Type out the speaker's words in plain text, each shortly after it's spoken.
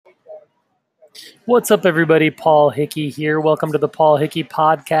What's up, everybody? Paul Hickey here. Welcome to the Paul Hickey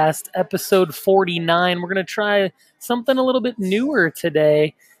Podcast, episode 49. We're going to try something a little bit newer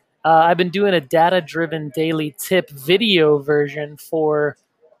today. I've been doing a data-driven daily tip video version for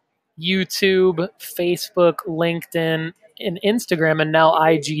YouTube, Facebook, LinkedIn, and Instagram, and now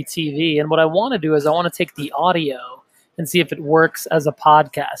IGTV. And what I want to do is I want to take the audio and see if it works as a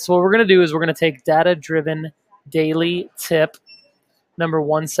podcast. So what we're going to do is we're going to take data-driven daily tip number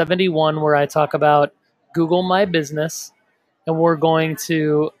 171, where I talk about Google My Business, and we're going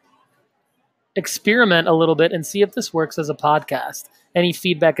to experiment a little bit and see if this works as a podcast. Any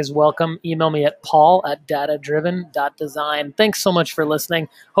feedback is welcome. Email me at paul@datadriven.design. Thanks so much for listening.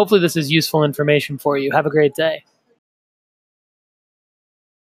 Hopefully this is useful information for you. Have a great day.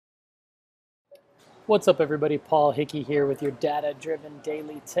 What's up, everybody? Paul Hickey here with your data-driven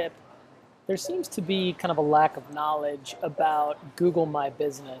daily tip. There seems to be kind of a lack of knowledge about Google My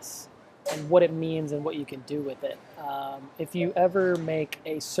Business and what it means and what you can do with it. If you ever make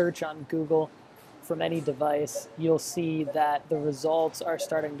a search on Google from any device, you'll see that the results are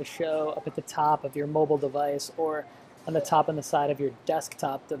starting to show up at the top of your mobile device or on the top and the side of your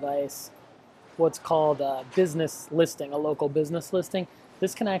desktop device, what's called a business listing, a local business listing.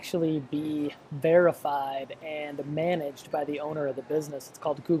 This can actually be verified and managed by the owner of the business. It's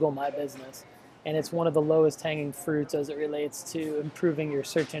called Google My Business, and it's one of the lowest hanging fruits as it relates to improving your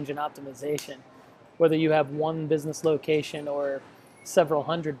search engine optimization. Whether you have one business location or several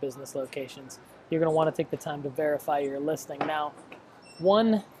hundred business locations, you're going to want to take the time to verify your listing. Now,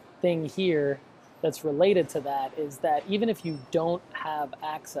 one thing here that's related to that is that even if you don't have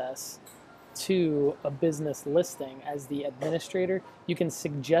access to a business listing as the administrator, you can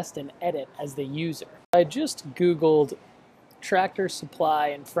suggest an edit as the user. I just Googled Tractor Supply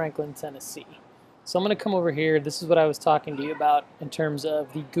in Franklin, Tennessee. So I'm going to come over here. This is what I was talking to you about in terms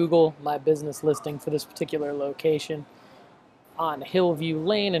of the Google My Business listing for this particular location on Hillview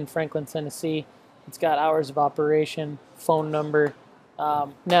Lane in Franklin, Tennessee. It's got hours of operation, phone number.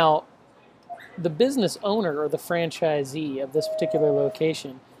 Now, the business owner or the franchisee of this particular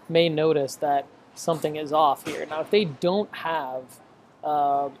location may notice that something is off here. Now, if they don't have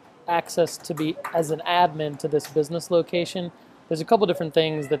access to be as an admin to this business location, there's a couple different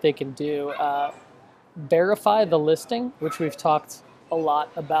things that they can do. Verify the listing, which we've talked a lot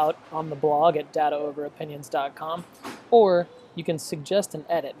about on the blog at dataoveropinions.com, or you can suggest an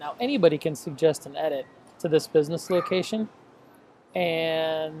edit. Now, anybody can suggest an edit to this business location,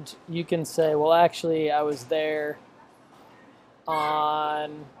 and you can say, well, actually, I was there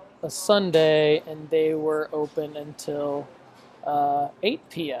on a Sunday and they were open until 8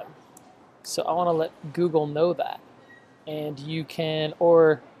 p.m. So I want to let Google know that. And you can,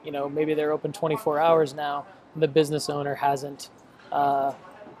 or maybe they're open 24 hours now and the business owner hasn't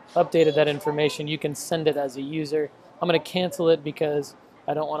updated that information. You can send it as a user. I'm going to cancel it because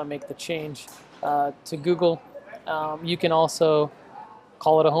I don't want to make the change to Google. You can also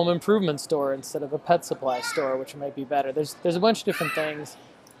call it a home improvement store instead of a pet supply store, which might be better. There's a bunch of different things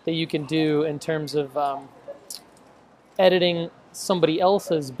that you can do in terms of editing somebody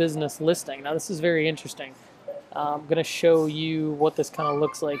else's business listing. Now, this is very interesting. I'm going to show you what this kind of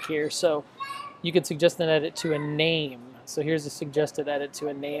looks like here. So you could suggest an edit to a name. So here's a suggested edit to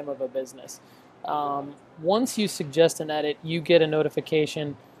a name of a business. Once you suggest an edit, you get a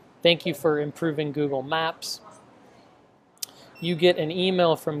notification. Thank you for improving Google Maps. You get an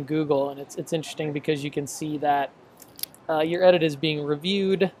email from Google, and it's interesting because you can see that your edit is being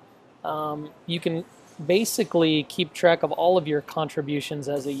reviewed. You can basically keep track of all of your contributions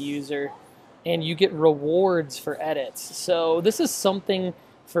as a user, and you get rewards for edits. So this is something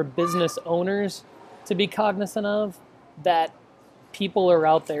for business owners to be cognizant of, that people are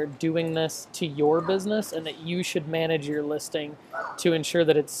out there doing this to your business and that you should manage your listing to ensure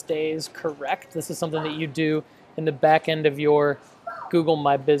that it stays correct. This is something that you do in the back end of your Google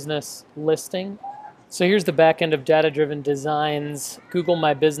My Business listing. So here's the back end of Data-Driven Design's Google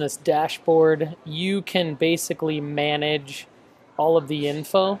My Business dashboard. You can basically manage all of the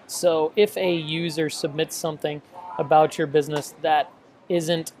info. So if a user submits something about your business that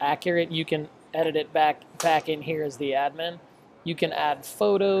isn't accurate, you can edit it back in here as the admin. You can add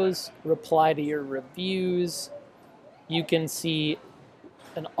photos, reply to your reviews. You can see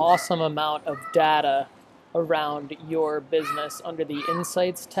an awesome amount of data around your business under the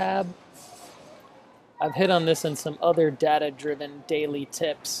Insights tab. I've hit on this in some other data-driven daily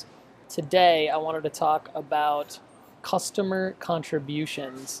tips. Today, I wanted to talk about customer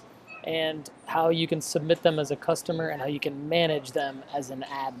contributions and how you can submit them as a customer and how you can manage them as an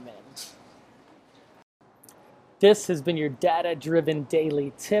admin. This has been your data-driven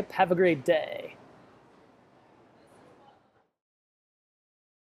daily tip. Have a great day.